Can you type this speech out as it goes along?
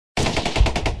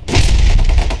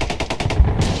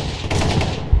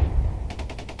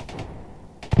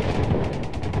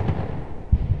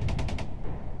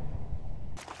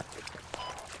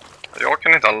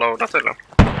unloada till den.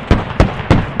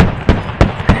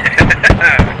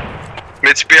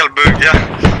 Mitt spel buggar.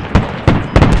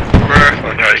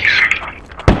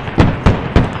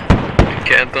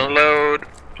 Can't unload.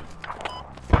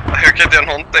 Hur kan jag göra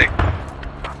någonting?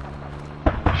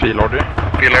 Filorder.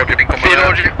 Filorder, din kommer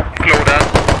här. Floda.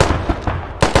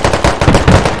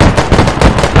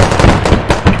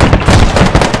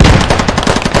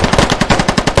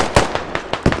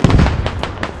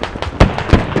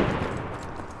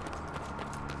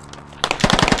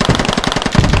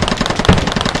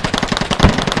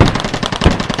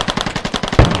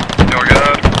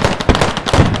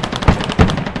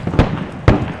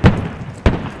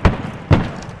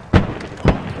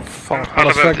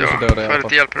 Alla säkert så döda jag. Får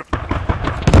lite hjälp.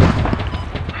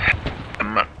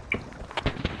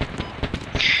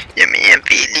 Ja men jag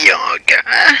vill jaga.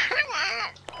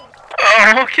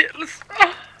 Åh, kills.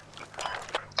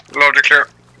 Loader clear.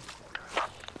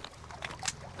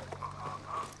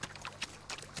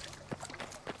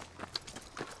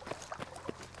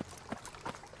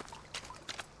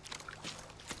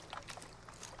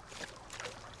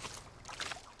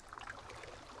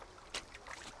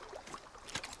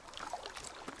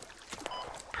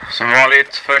 Som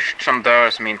vanligt, först som dör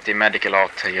som inte är medical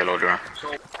out, yellow.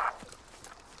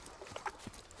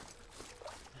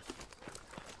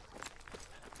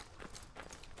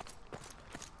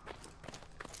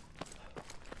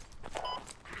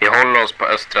 Vi håller oss på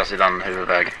östra sidan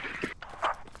huvudväg.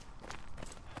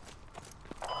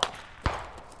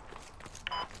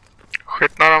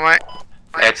 Skit nära mig.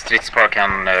 Ett stridspar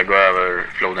kan gå över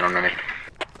floden om de vill.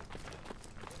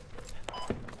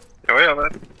 Jag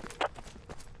vet.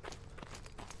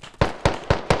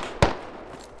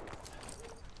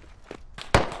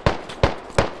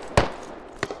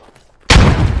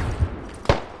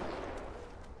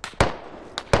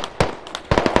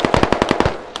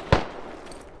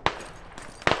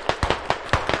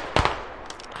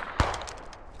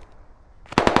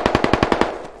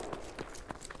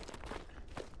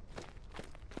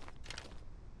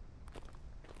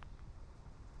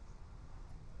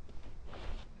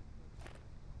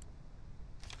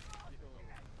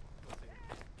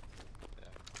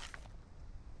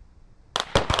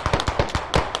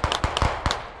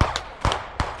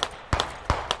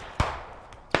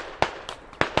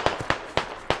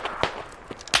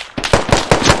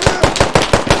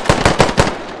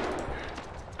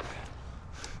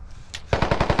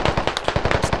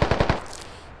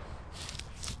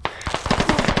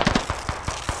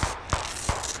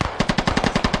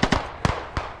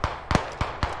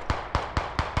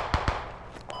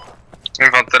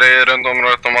 Infanteri runt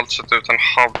området, de har alltså sett ut en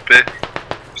hub i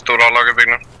stora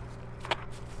lagerbyggnaden.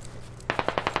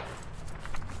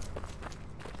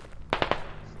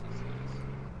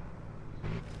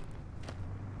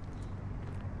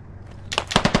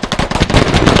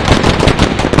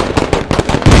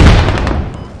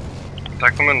 Där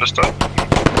kom understöd.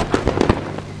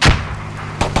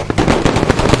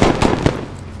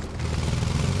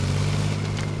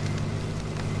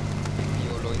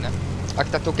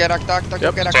 Akta Toker, akta Toker,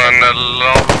 akta. Så en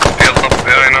fel-tapp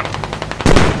här inne.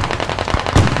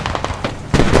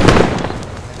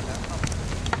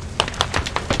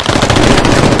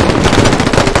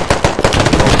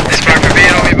 Vi sprang förbi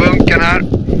dem i bunkern här.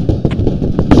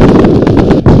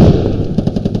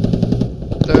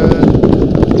 Död.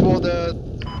 2 död.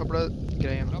 Koppla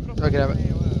grejen. Jag gräver.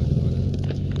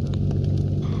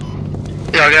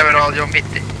 Jag gräver radio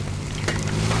mitt i.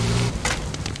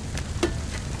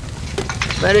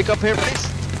 Medic up here please.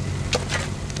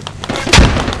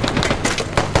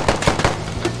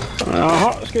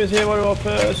 Jaha, ska vi se vad det var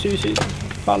för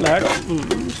fall här då.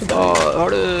 Ja, har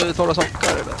du torra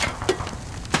sockar eller?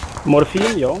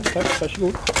 Morfin, ja. Tack,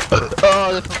 varsågod.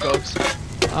 Ja, det funkar också.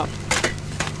 Ja.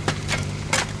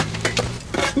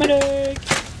 Medic!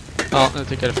 Ja, nu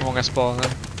tycker jag det är för många spaner.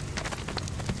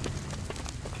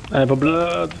 Jag är på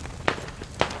blöd.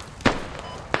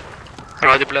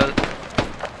 Radioblöd.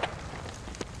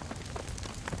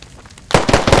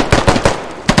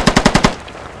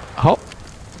 Jaha.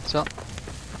 Så.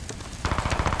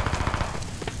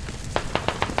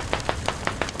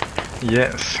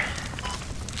 Yes.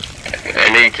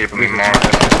 Jag ligger på min mark.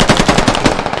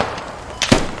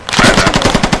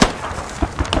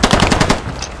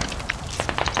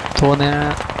 Tony.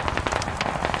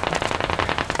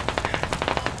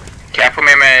 Kan jag få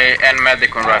med mig en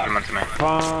medic och en rifleman till mig?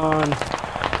 Fan.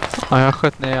 Ja, jag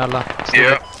sköt ner alla.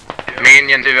 Ja. Min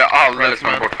gentiv är alldeles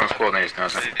långt bort från skåden just nu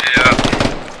alltså. Ja.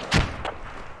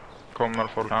 Kommer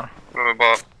folk här. Jag vill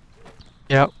bara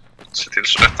se till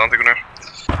så detta inte går ner.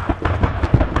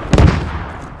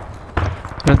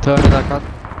 Runt hörnet där kan.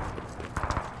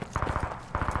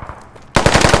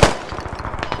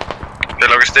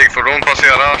 Logistikfordon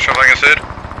passerar, kör vägen syd.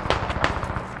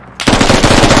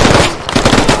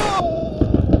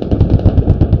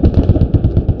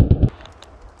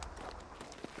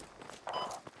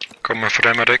 Kommer för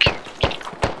dig med däck.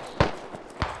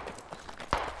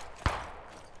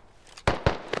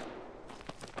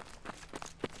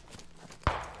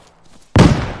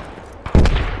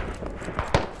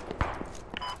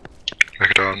 Jag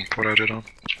är död på det redan.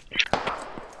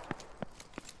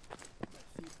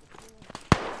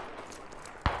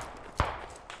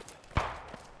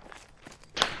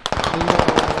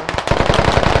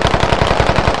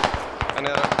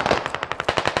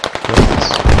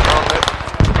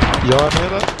 Jag är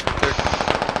nere.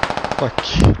 Tack.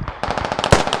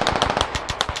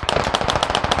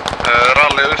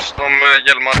 Rally öst om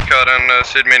hjälmmarkören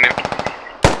sydmini.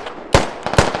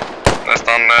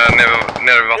 Nästan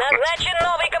nere vid vattnet.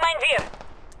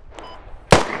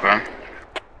 Okej.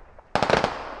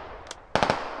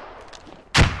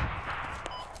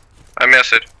 Mer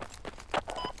syd.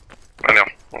 Men ja.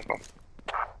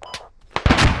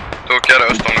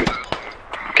 Toker öst om det.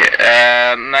 Okej,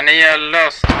 när ni har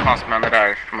löst hans män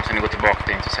där så måste ni gå tillbaka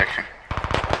till intersection.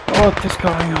 What is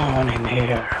going on in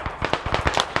here?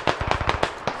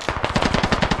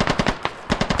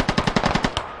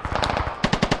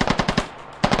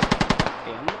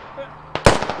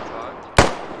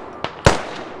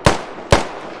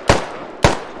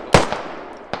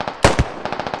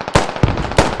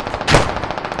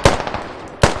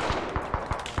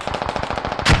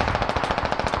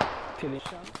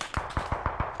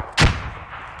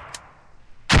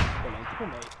 Kolla inte på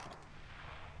mig.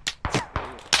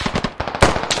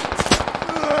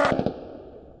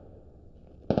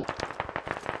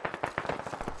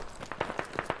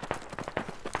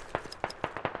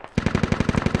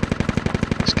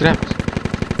 Skrämt.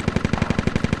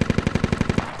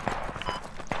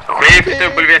 Skift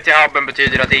W till hubben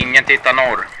betyder att ingen tittar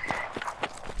norr.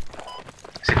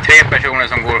 Jag ser 3 personer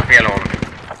som går fel håll.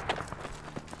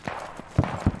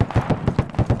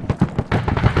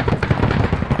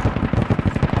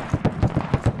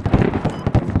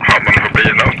 Hubben får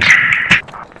bli något.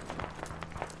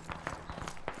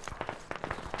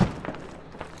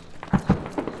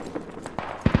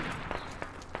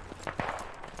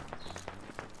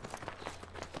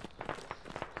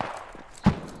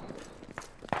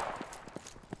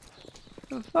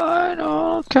 The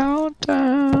final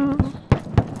countdown.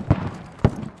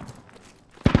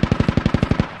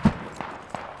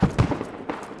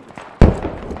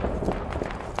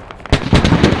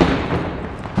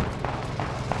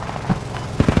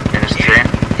 Minus 3.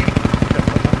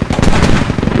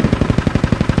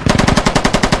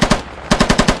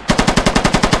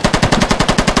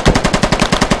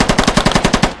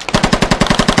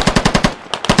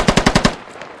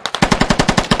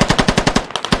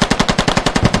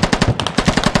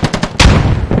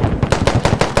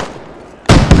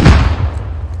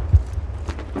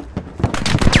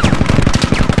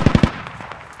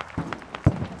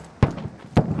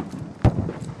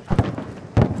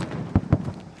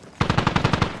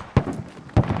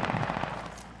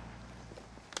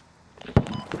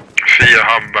 Fia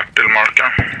hubbar till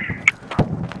marken.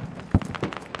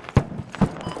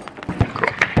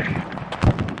 Cool.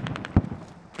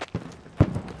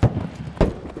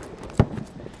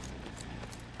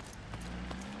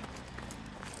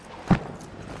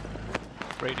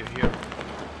 Radio here.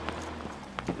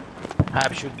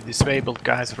 Hab should be disabled,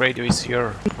 guys. Radio is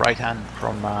here, right hand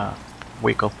from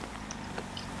vehicle.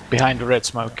 Behind the red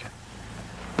smoke.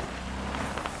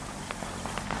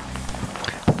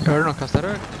 Hör du någon kasta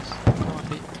rök?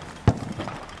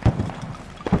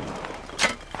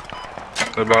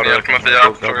 Det är bara hjälp med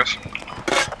Fia, frågas.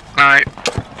 Nej.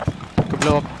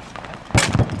 Koppla upp.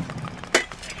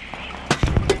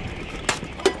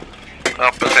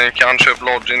 Appen kan köpa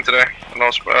lodging till dig.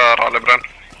 Eller rallybränd.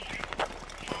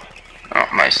 Ja,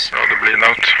 nice. Ja, det blir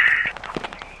något.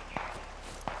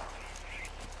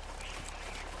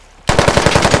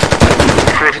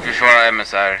 Först försvara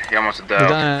MSR. Jag måste dö Det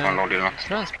där och få en är lodging.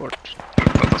 transport.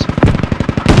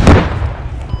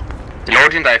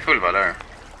 Lodging där är full, va, eller?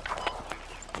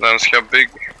 Den ska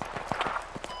bygga.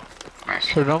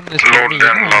 Nice. För dem ni ska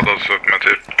Lodgen laddas upp med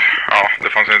typ... Ja, det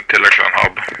fanns inte tillräckligt en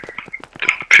hub.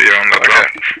 Typ 400 tror jag.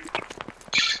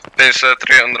 Finns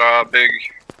 300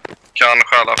 bygg. Kan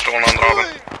stjäla från andra hubben.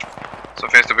 Så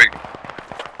finns det bygg.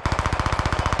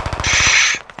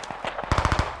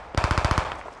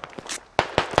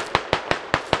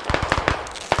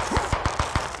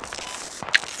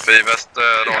 Friväst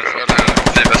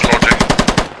lodging.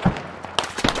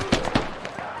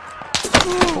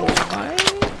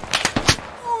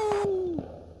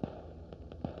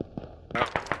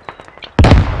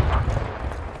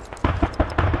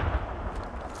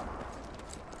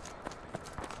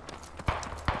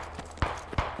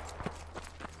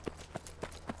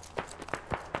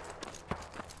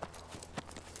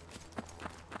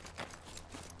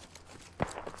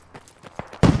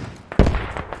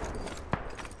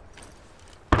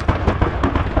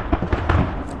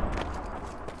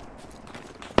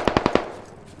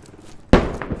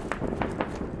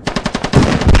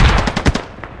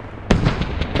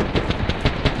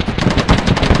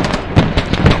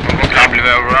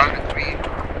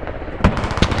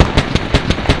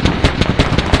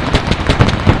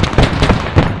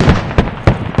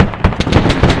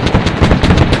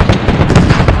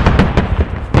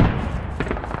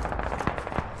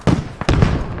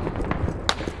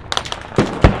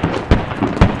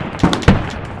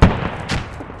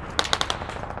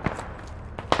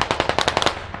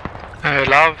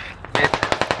 Love. Mitt.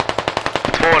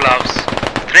 2 loves.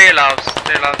 3 loves.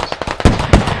 3 loves.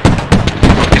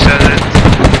 Och i söderut.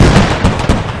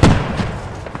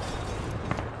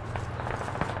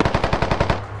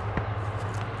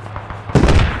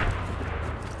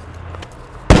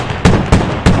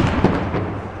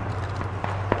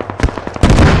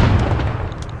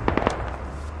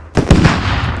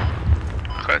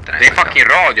 Det är fucking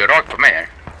radio rakt på mig.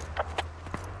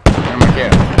 Jag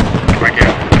markerar.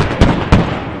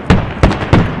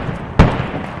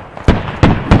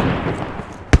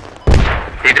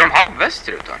 Är de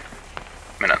halvvästerut då?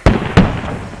 Med den?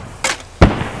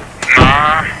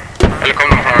 Nej. Eller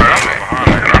kommer de från röra mig?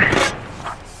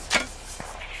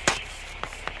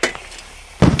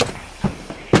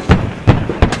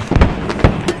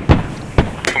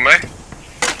 På mig?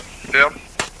 Ja.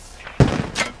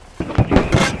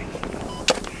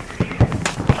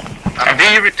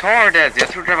 Vi är retarded. Jag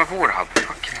trodde det var vår hub.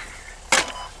 Fuck.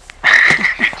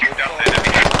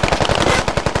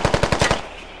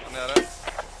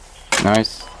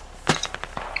 Nice.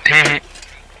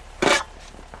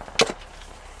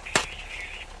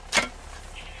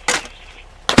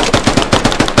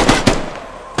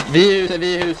 Vi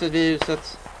är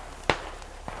huset.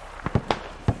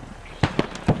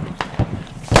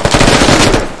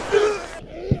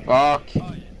 Fuck.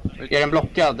 Är den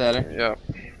blockad eller? Ja.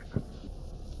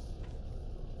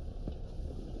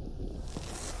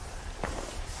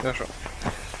 Gör så.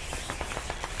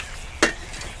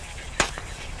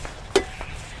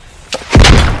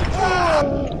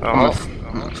 Jaha.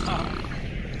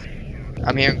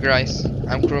 I'm here, guys.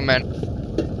 I'm crewman.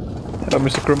 Hello,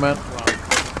 Mr. Crewman.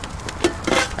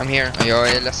 I'm here. Jag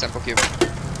är ledsen på kub.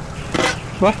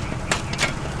 Va?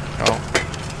 Ja.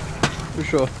 Hur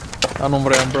så? Ja, någon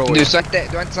var redan bra. Du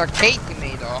har inte sagt hej till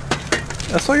mig idag.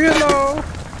 Jag sa ju hello!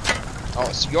 Ja,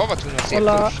 så jag var tvungen att se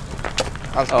Hola. först.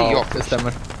 Alltid Ja, jag det först.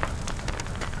 stämmer.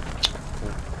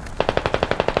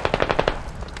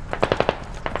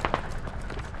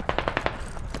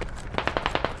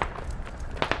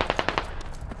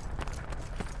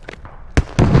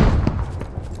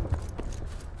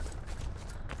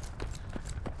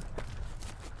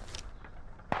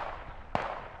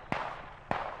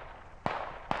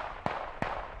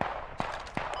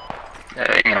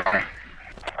 Ingen aning.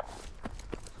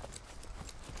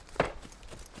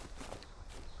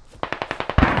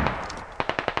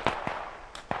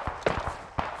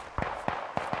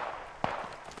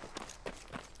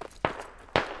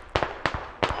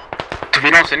 Tog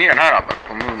vi någonsin ner den här abben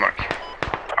på Moonmark?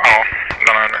 Ja,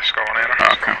 den här ska vara nere. Ja,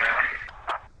 okej.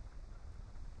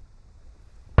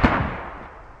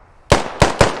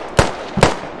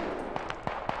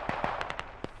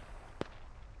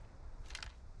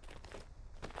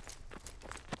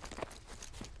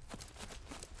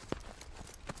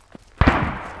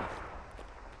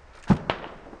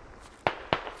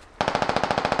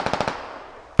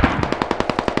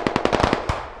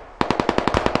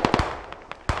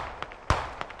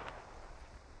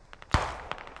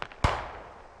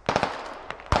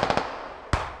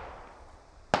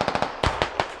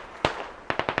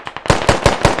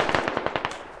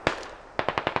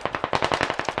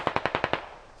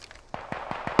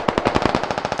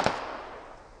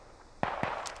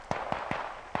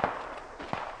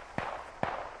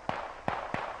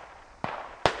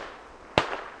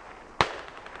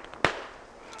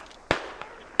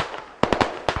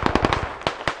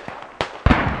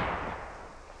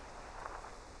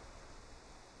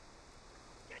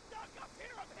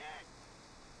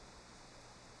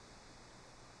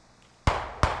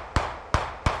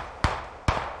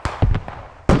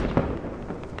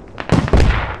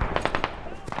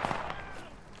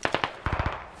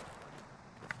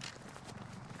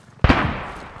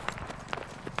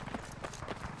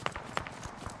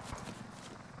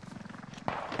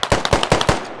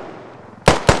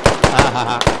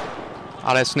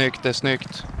 Ja, det är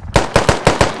snyggt.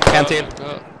 En till.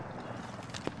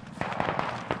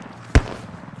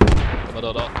 De är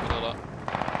döda.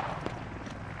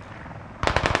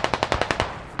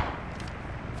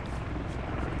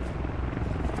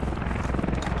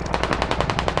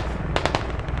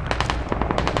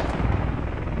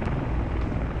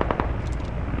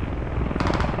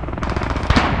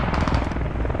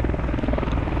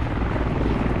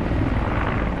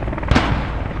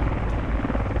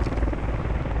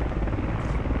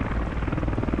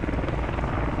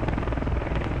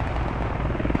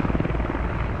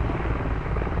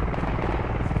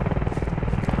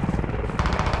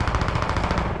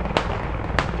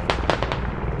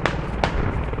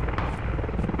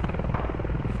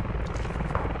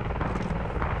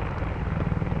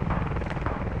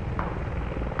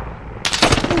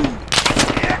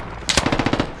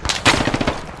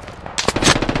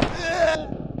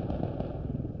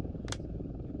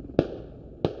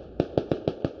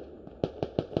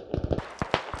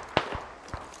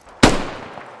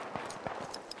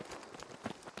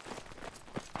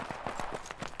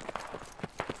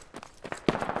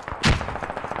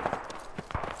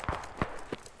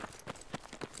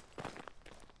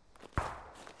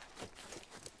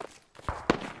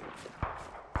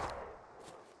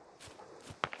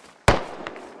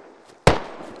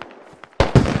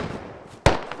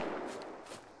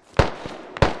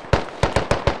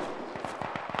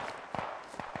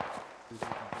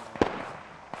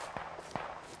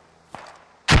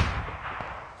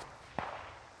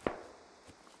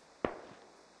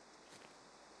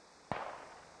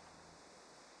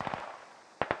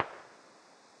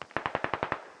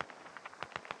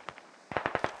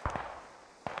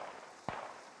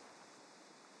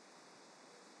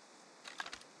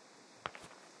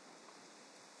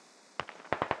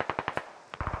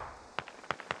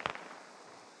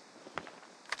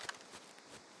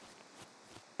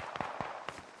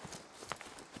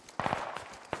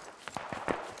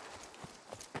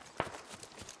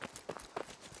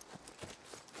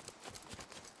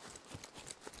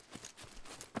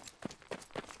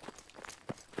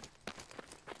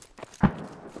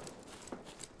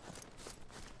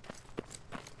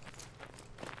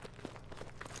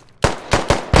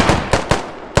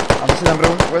 Andra sidan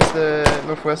bron. West,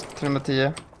 northwest,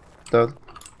 310. Död.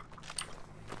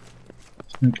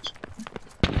 Snyggt.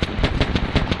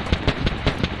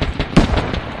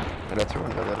 Eller jag tror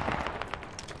han är död.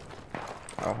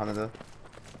 Ja, han är död.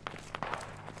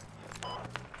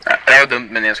 Det var dumt,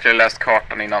 men jag skulle läst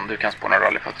kartan innan du kan spåna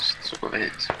rally faktiskt, så går vi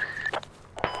hit.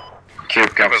 Kul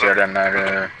kan se den när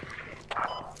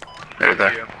du är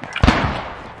där.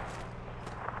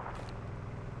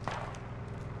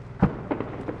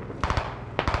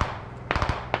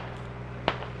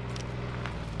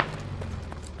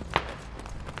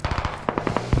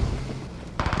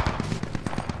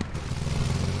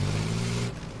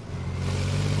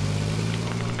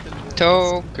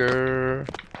 Toker.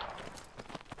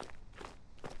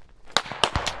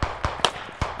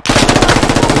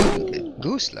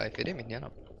 Goose life, är det min hjärna?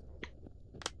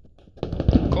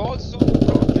 Karlsson!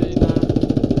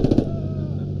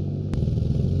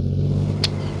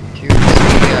 Kul,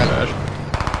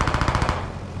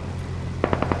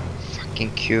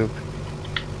 fucking cube.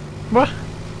 Va?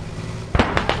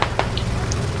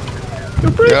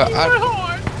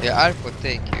 Jag är på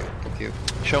take på cube.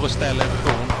 Kör istället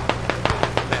från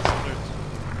västerut.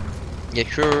 Yeah,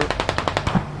 sure.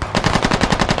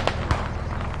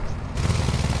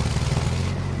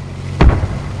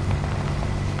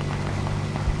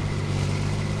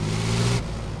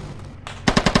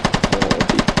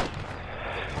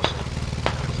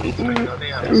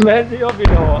 Men jag vill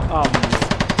ha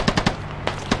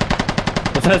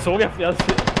och sen såg jag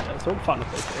såg fan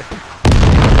inte det.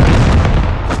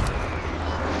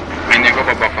 Men jag går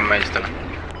bara bakom mig istället.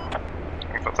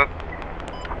 Fattat.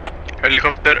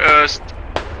 Helikopter öst.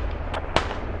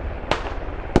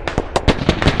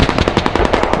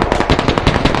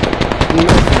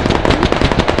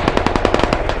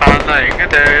 Alla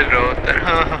inget där låter.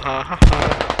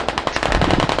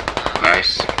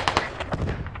 Nice.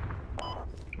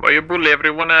 Why you bully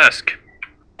everyone ask?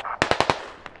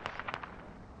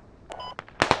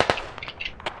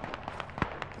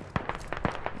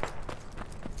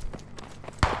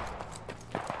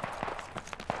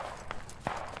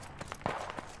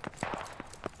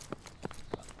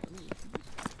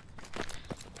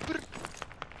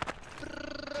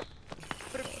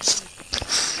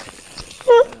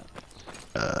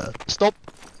 Stopp!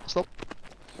 Stopp!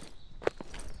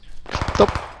 Stopp!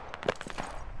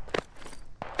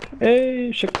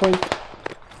 Hey, checkpoint.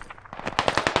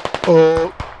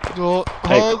 Och då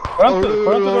Hey, skönt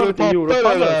att dra lite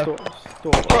Europall där. Stå.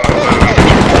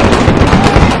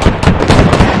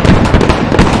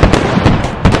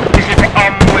 Vi slipper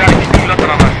ammo, jag har inte knulat den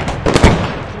annars.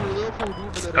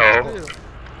 Ja.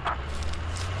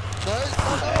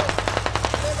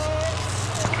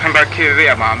 Han börjar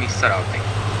QV, man missar allting.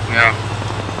 Ja.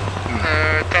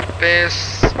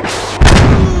 Tappis.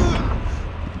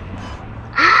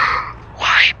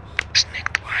 Wipe.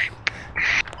 Snyggt wipe.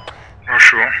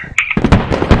 Varsågod.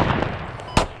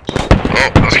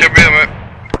 Jag ska be mig.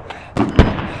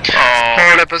 Ja,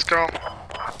 Håller på skram.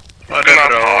 ja, det är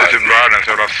bra. Det är typ världens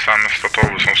jävla sämsta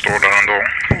 12 som står där ändå.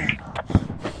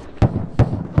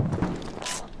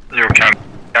 Jag kan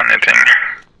anything.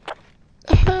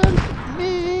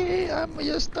 I'm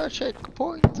just a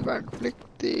checkpoint.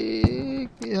 Värnpliktig.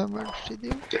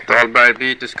 Värnpliktig. Dahlberg,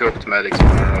 byter skupp till mig liksom.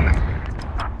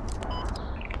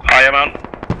 Jajamän.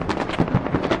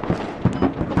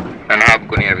 En hub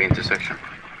går ner vid intersection.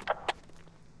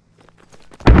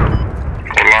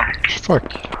 Kolla.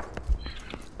 Fuck.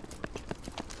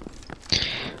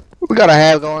 We got a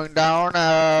hell going down,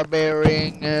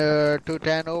 bearing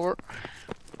 210 over.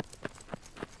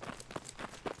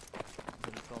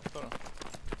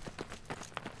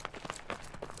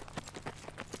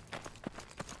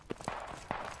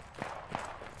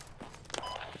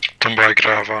 De börjar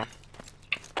gräva.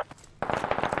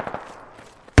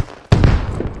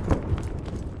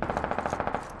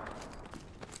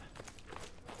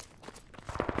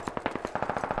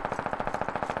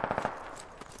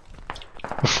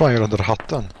 Vad fan gör den där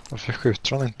hatten? Varför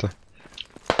skjuter han inte?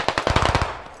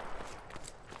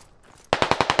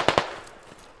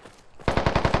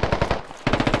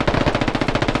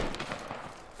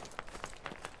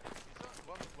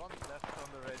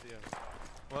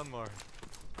 One more.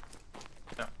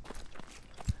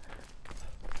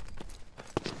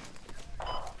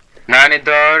 När ni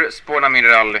dör, spåna min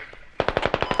rally.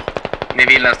 Ni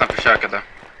vill nästan försöka det.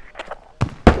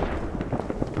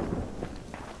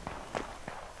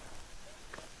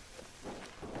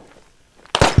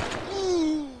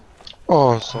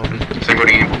 Sorry. Sen går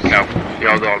det in på knapp.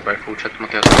 Jag och Dahlberg fortsätter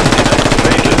mot det.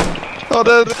 Ja,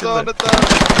 det är retardet där.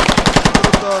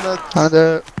 Retardet. Han är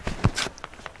död.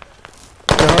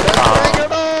 Jag hörde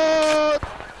sprängarna!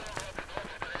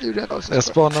 Det gjorde jag också. Jag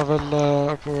spanar väl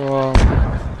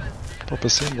på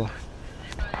bensin då.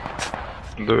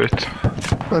 Du vet.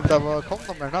 Vänta, var kom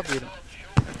de med den här bilen?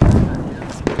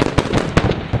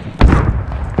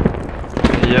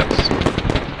 Yes.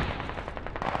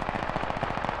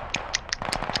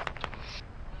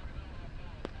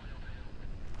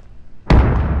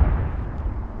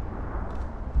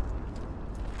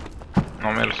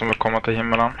 Någon mer som vill komma till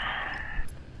himlen?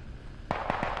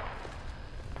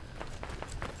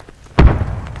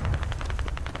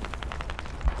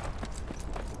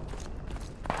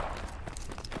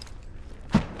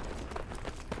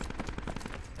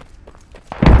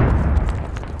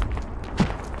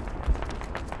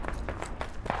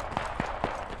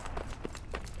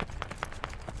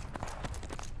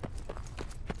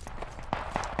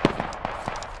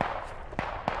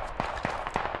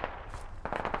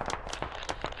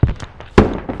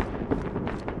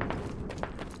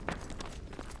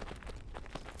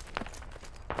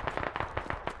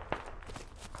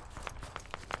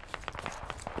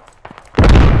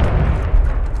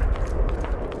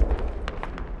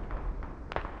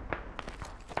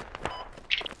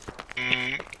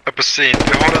 Apelsin,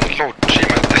 vi har en lodge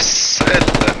med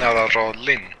SL nära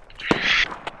Radlin.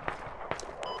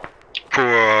 På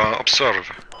Observe.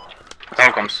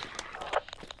 Välkomst.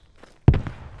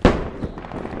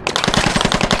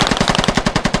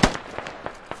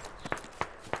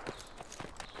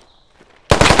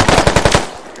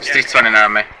 Stridsvagn är nära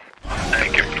mig.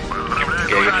 Thank you.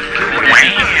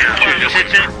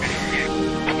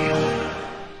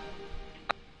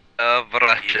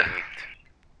 Överräcke.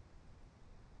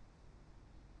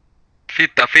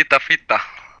 Fitta.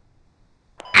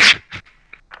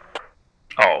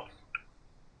 Ja.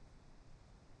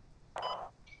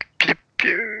 Klipp.